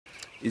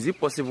Is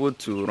it possible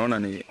to run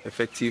an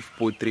effective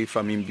poultry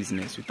farming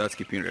business without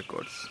keeping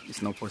records?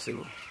 It's not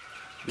possible,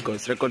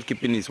 because record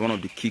keeping is one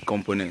of the key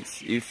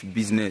components if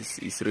business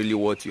is really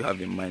what you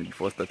have in mind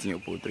before starting your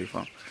poultry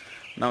farm.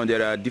 Now,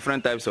 there are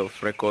different types of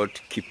record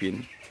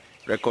keeping,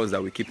 records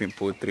that we keep in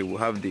poultry. We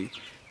have the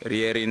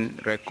rearing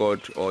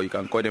record, or you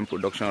can call them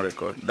production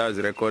record. That's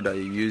the record that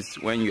you use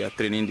when you are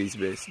training these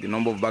birds, the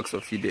number of bags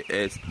of feed they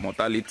ate,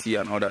 mortality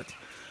and all that.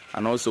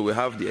 And also we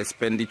have the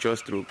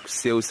expenditures through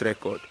sales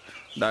record.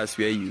 That's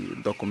where you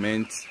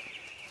document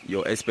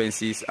your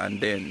expenses and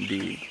then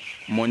the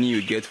money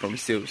you get from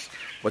sales.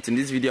 But in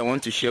this video I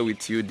want to share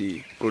with you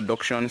the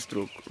production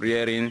stroke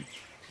rearing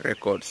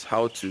records,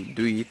 how to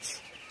do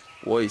it,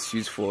 what is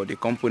used for, the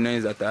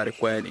components that are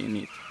required in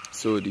it.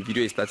 So the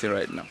video is starting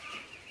right now.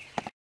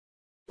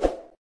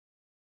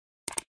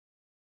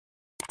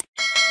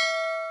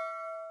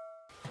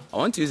 I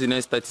want to use the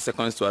next 30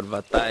 seconds to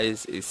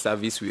advertise a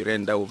service we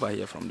render over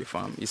here from the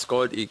farm. It's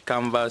called a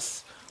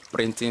canvas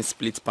printing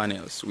split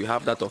panels. We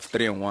have that of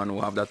 3-in-1, we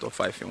have that of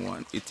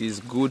 5-in-1. It is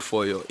good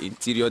for your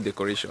interior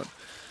decoration.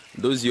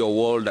 Those your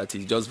wall that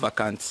is just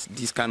vacant,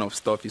 this kind of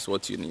stuff is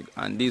what you need.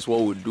 And this is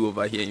what we do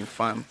over here in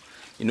farm.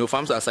 You know,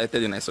 farms are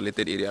sited in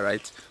isolated area,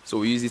 right? So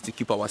we use it to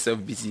keep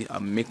ourselves busy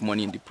and make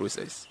money in the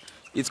process.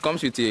 It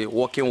comes with a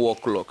working wall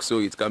clock, so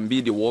it can be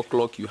the wall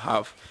clock you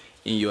have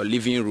in your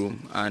living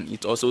room, and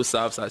it also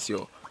serves as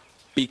your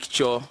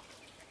picture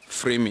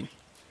framing.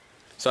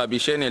 So I'll be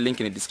sharing a link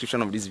in the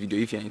description of this video.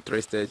 If you're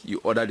interested, you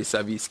order the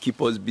service,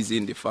 keep us busy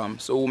in the farm,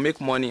 so we'll make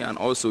money and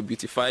also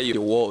beautify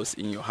your walls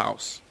in your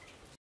house.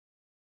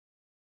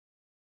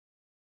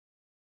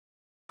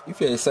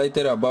 If you're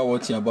excited about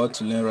what you're about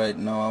to learn right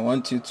now, I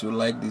want you to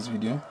like this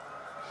video.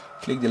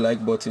 Click the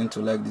like button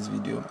to like this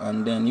video,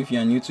 and then if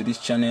you're new to this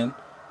channel,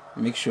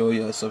 make sure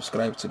you're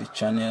subscribed to the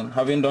channel.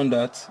 Having done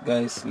that,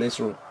 guys, let's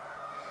roll.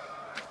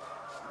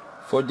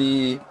 For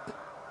the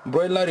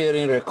broiler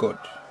rearing record,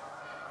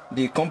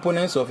 the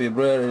components of a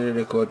broiler rearing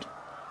record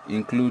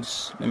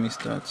includes, let me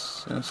start,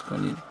 let's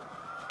call it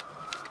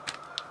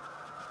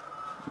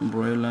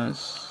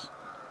broilers,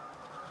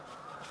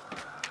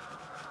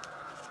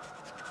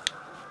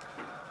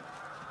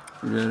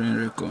 rearing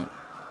record.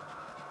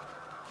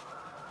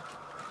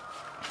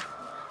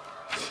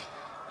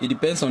 It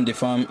depends on the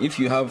farm. If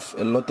you have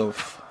a lot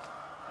of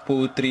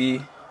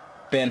poultry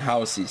pen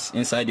houses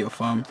inside your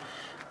farm,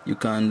 you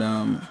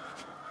can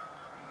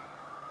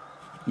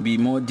be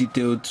more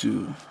detailed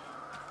to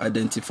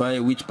identify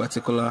which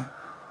particular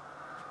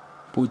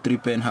poultry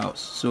pen house.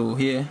 So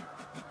here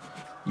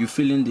you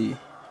fill in the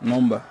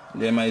number.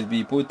 There might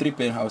be poultry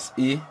pen house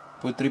A,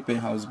 poultry pen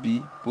house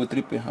B,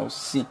 poultry pen house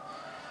C.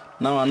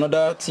 Now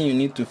another thing you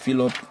need to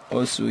fill up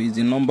also is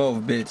the number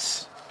of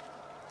birds,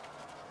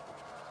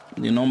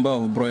 the number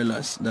of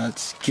broilers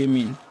that came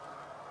in,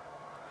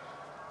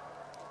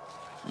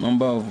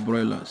 number of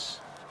broilers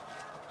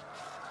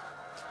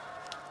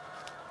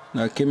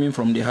that came in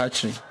from the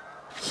hatchery.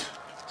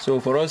 So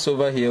for us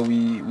over here,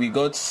 we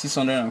got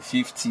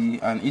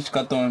 650, and each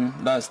carton,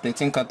 that's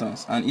 13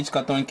 cartons, and each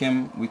carton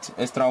came with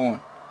extra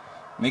one,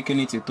 making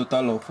it a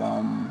total of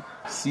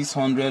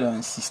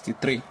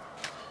 663.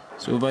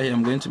 So over here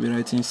I'm going to be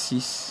writing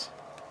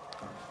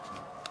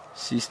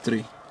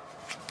 663.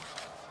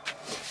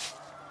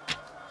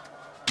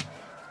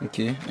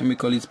 Okay, let me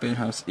call it pen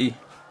house A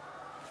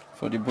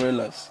for the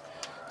broilers.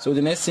 So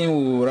the next thing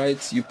we will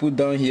write, you put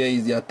down here,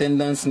 is the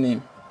attendant's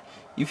name.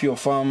 If your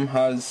farm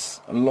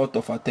has a lot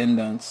of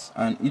attendants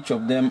and each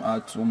of them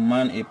are to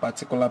man a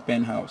particular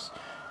pen house,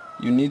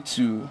 you need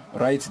to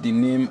write the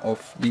name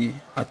of the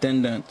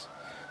attendant.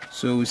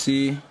 So we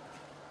see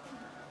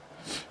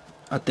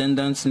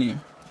attendant's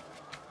name,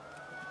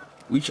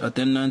 which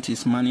attendant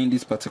is manning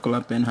this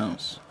particular pen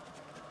house.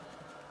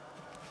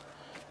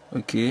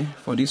 Okay,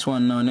 for this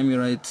one now, let me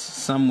write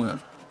Samuel.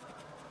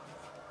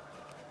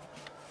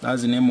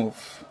 That's the name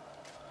of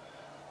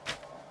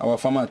our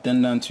farm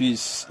attendant who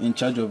is in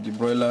charge of the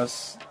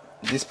broilers,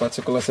 this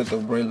particular set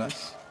of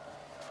broilers.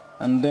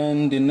 And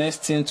then the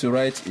next thing to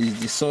write is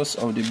the source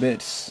of the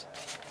birds.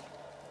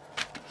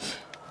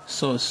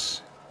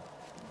 Source.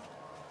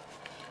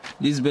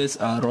 These birds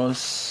are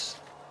Ross.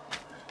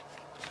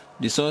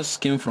 The source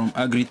came from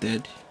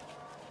Agrited.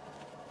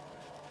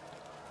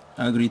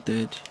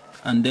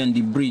 And then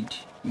the breed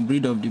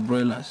of the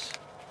broilers.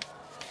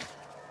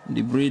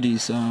 The breed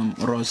is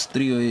Ross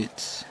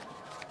 308.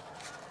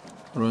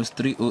 Ross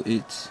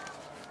 308.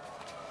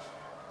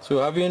 So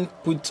having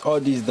put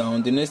all this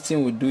down, the next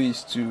thing we do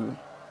is to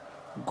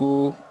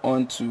go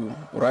on to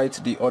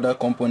write the other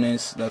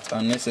components that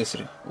are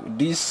necessary.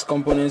 These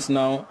components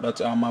now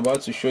that I'm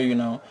about to show you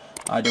now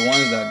are the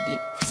ones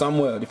that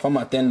Samuel, the farm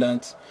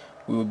attendant,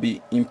 will be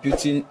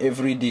inputting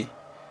every day,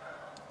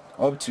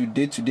 up to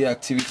day-to-day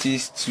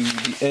activities to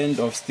the end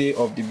of stay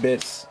of the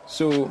birds.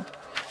 So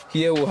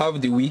here we'll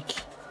have the week.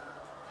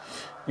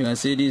 You can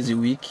say this is a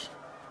week.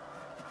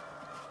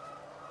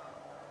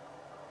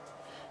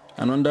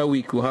 Another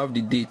week we'll have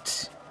the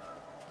date,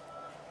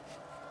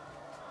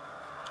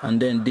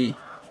 and then day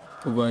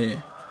over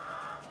here.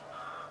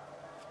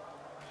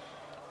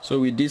 So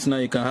with this now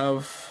you can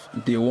have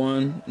day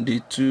 1,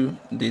 day 2,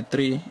 day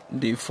 3,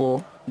 day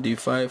 4, day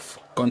 5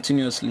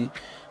 continuously,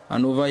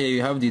 and over here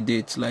you have the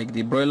dates. Like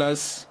the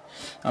broilers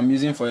I'm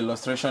using for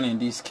illustration in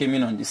this came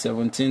in on the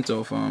 17th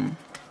of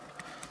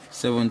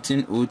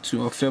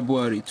 1702 of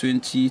February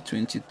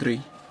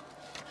 2023.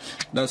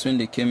 That's when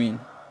they came in.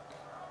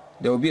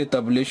 There will be a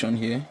tabulation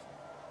here.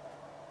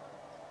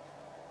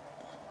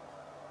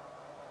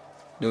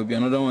 There will be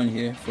another one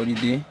here for the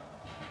day.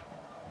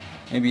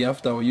 Maybe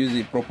after I'll use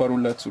a proper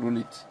ruler to rule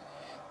it.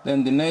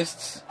 Then the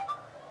next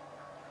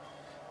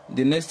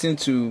thing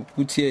to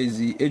put here is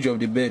the age of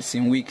the birds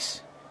in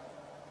weeks,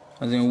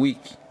 as in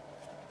week.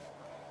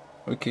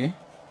 Okay.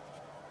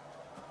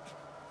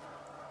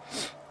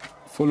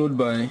 Followed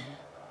by,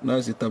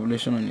 that's the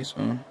tabulation on its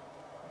own.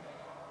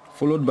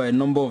 Followed by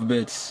number of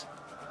birds.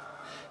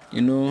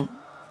 You know,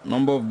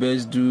 number of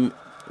birds do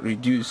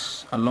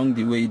reduce along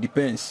the way. It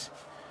depends.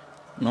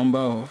 Number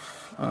of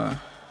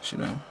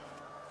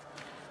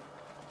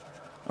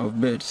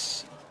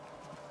birds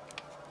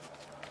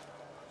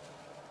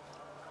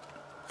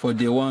for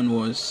day 1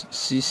 was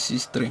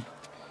 663.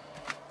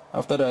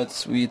 After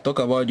that, we talk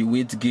about the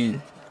weight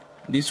gain.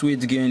 This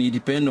weight gain, it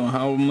depends on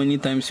how many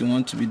times you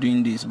want to be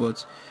doing this,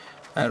 but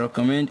I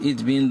recommend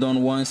it being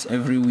done once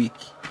every week.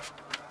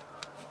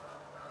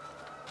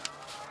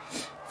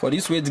 For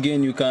this weight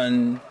gain, you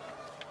can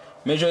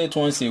measure it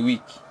once a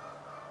week.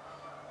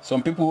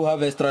 Some people who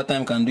have extra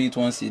time can do it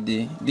once a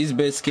day. These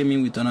birds came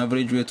in with an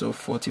average weight of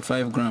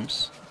 45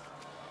 grams.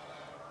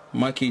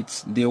 Mark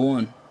it, day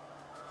 1.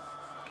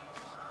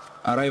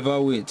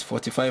 Arrival weight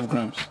 45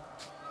 grams.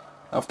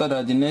 After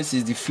that, the next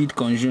is the feed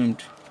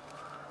consumed.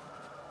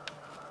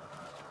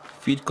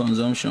 Feed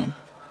consumption.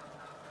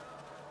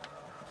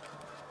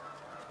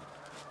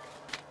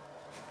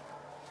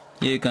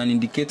 Here you can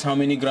indicate how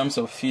many grams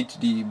of feed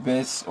the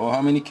birds, or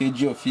how many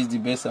kg of feed the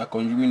birds are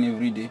consuming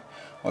every day.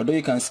 Although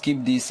you can skip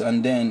this,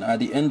 and then at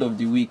the end of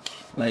the week,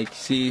 like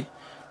say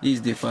this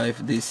is day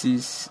 5, day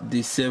 6,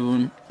 day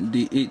 7,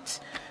 day 8.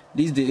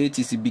 This day 8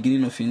 is the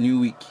beginning of a new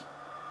week.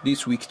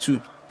 This week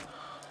 2.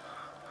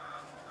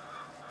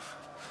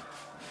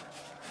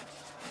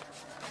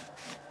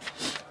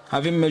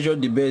 Having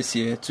measured the birds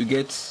here to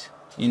get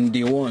in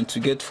day 1 to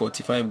get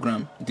 45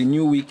 grams. The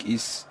new week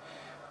is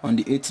on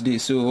the 8th day.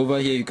 So over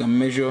here you can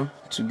measure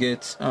to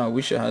get. I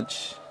wish I had.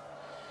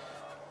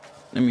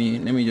 Let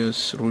me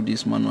just rule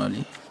this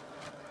manually.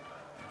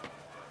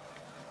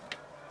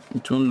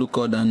 It won't look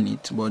all that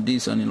neat, but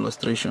this is an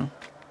illustration.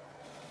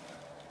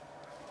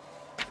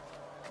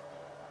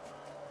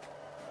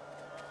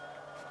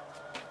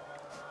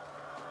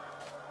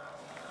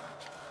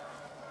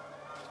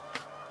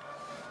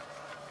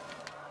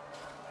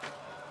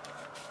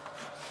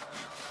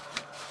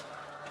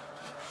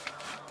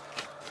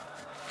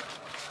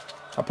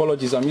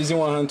 Apologies, I'm using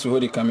one hand to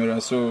hold the camera,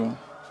 so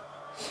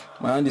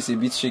my hand is a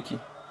bit shaky.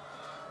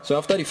 So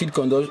after the feed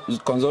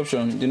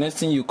consumption, the next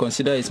thing you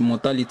consider is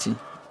mortality.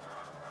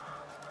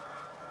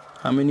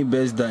 How many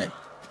birds die?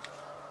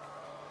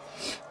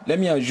 Let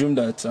me assume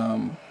that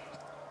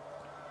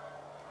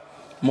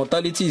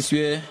mortality is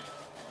where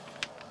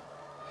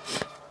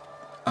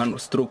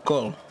and stroke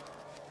call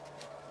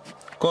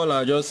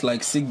are just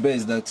like sick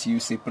birds that you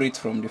separate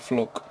from the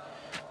flock.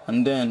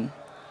 And then,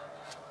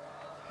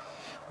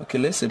 okay,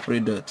 let's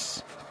separate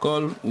that.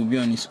 Call will be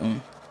on its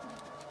own,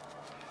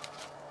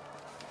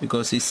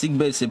 because a sick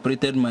bird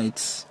separated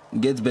might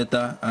get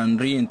better and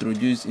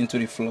reintroduced into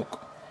the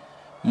flock.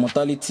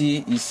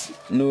 Mortality is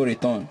no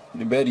return.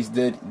 The bird is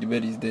dead, the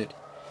bird is dead.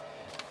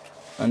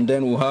 And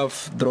then we'll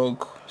have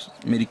drug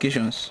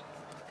medications.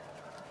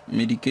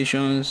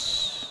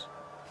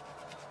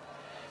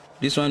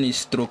 This one is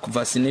stroke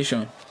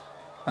vaccination.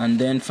 And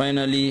then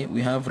finally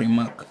we have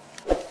remark.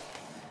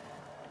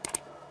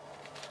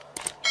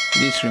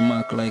 This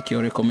remark, like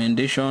your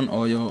recommendation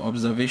or your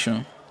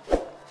observation.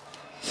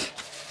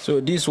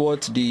 So this is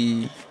what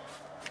the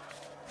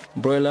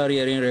broiler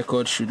rearing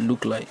record should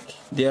look like.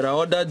 There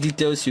are other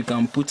details you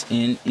can put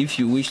in if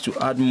you wish to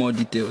add more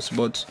details,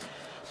 but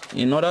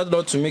in order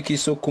not to make it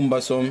so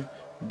cumbersome,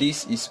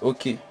 this is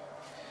okay.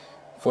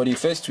 For the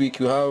first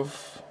week, you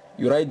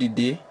write the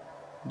day,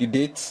 the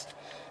dates.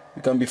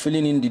 You can be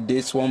filling in the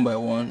dates one by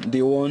one.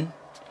 Day 1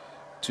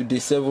 to day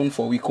 7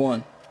 for week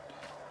 1.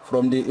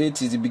 From day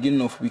 8 is the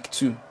beginning of week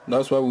 2.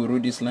 That's why we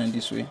wrote this line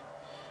this way.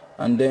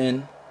 And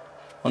then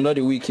under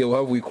the week here we'll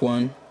have week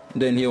 1.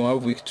 Then here we'll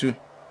have week 2.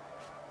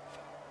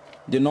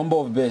 The number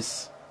of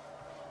birds.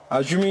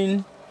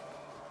 Assuming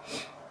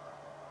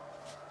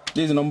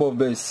this is the number of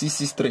birds,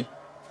 663.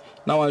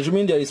 Now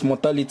assuming there is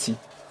mortality.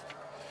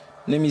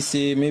 Let me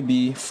say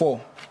maybe 4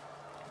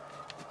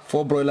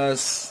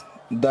 broilers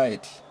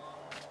died.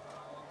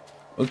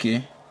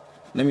 Okay,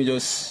 let me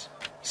just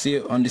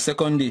say on the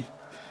second day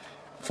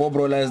 4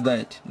 broilers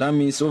died. That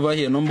means over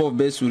here number of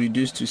birds will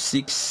reduce to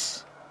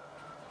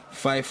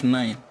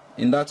 659.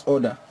 In that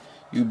order,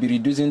 you'll be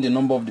reducing the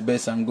number of the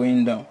birds and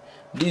going down.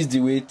 This is the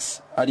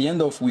weight. At the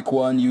end of week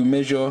 1, you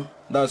measure.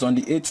 That's on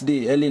the 8th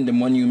day, early in the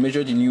morning, you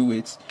measure the new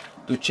weight.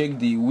 to check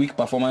the week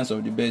performance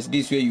of the birds.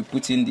 This is where you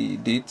put in the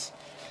date,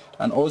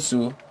 and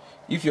also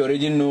if you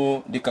already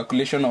know the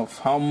calculation of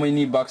how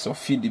many bags of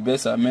feed the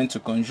birds are meant to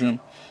consume,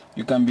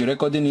 you can be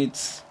recording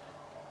it,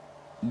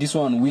 this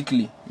one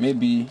weekly.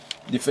 Maybe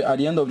at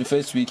the end of the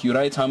first week you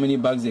write how many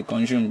bags they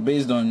consume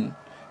based on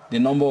the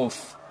number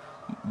of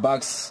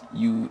bags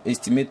you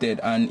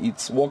estimated, and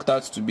it's worked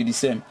out to be the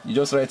same. You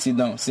just write it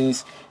down,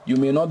 since you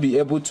may not be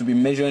able to be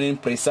measuring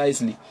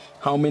precisely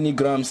how many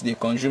grams they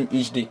consume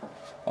each day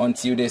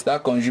until they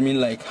start consuming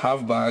like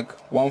half bag,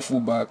 one full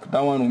bag.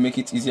 That one will make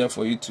it easier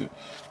for you to.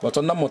 But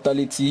under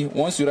mortality,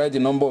 once you write the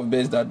number of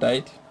birds that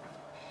died,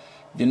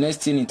 the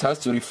next thing, it has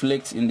to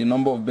reflect in the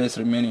number of birds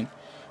remaining.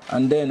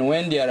 And then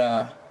when there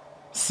are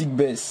sick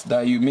birds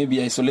that you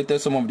maybe isolated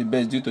some of the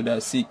birds due to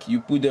their sick, you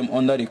put them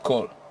under the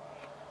call,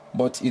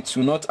 but it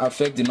will not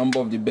affect the number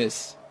of the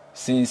birds,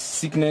 since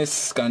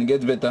sickness can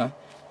get better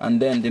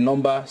and then the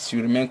number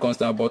should remain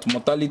constant. But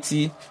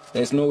mortality,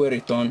 there's no way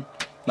return.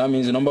 That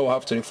means the number will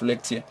have to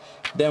reflect here.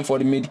 Then for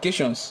the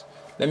medications,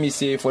 let me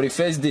say for the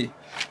first day,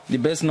 the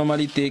birds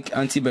normally take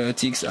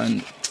antibiotics,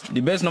 and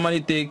the birds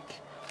normally take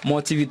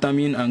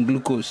multivitamin and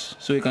glucose.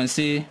 So you can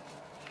say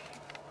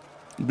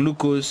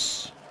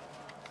glucose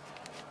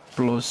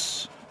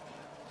plus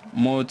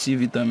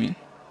multivitamin.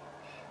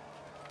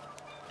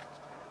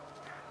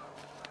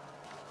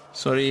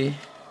 Sorry,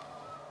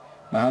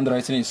 my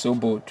handwriting is so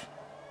bold.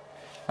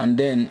 And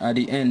then at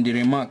the end, the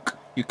remark,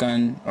 you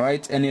can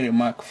write any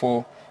remark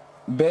for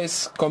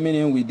birds coming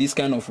in with this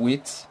kind of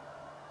weight.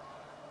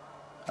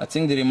 I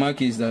think the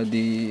remark is that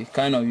the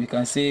kind of, you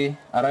can say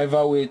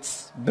arrival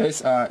weights,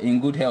 birds are in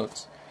good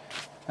health.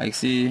 Like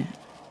say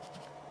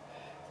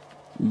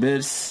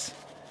birds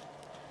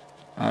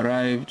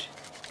arrived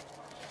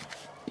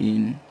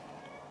in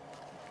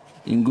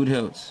good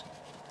health.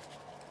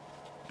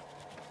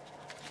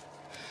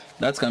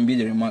 That can be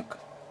the remark.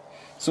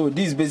 So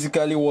this is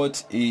basically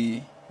what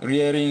a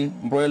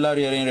broiler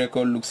rearing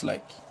record looks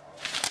like.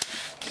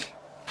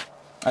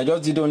 I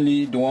just did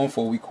only the one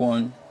for week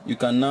 1. You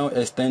can now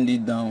extend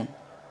it down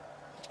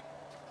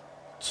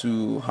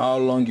to how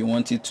long you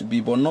want it to be.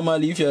 But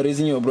normally, if you are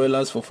raising your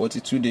broilers for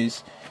 42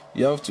 days,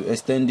 you have to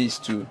extend this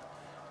to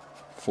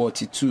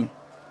 42.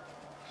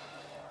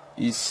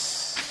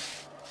 This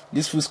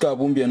full scalp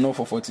won't be enough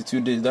for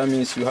 42 days. That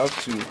means you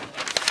have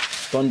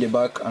to turn the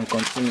back and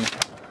continue.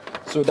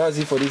 So that's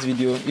it for this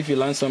video. If you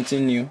learned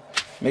something new,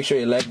 make sure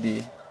you like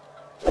the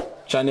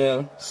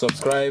channel,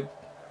 subscribe.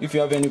 If you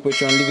have any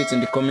question, leave it in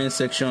the comment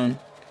section.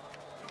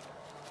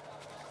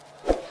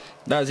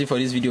 That's it for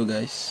this video,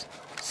 guys.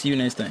 See you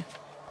next time.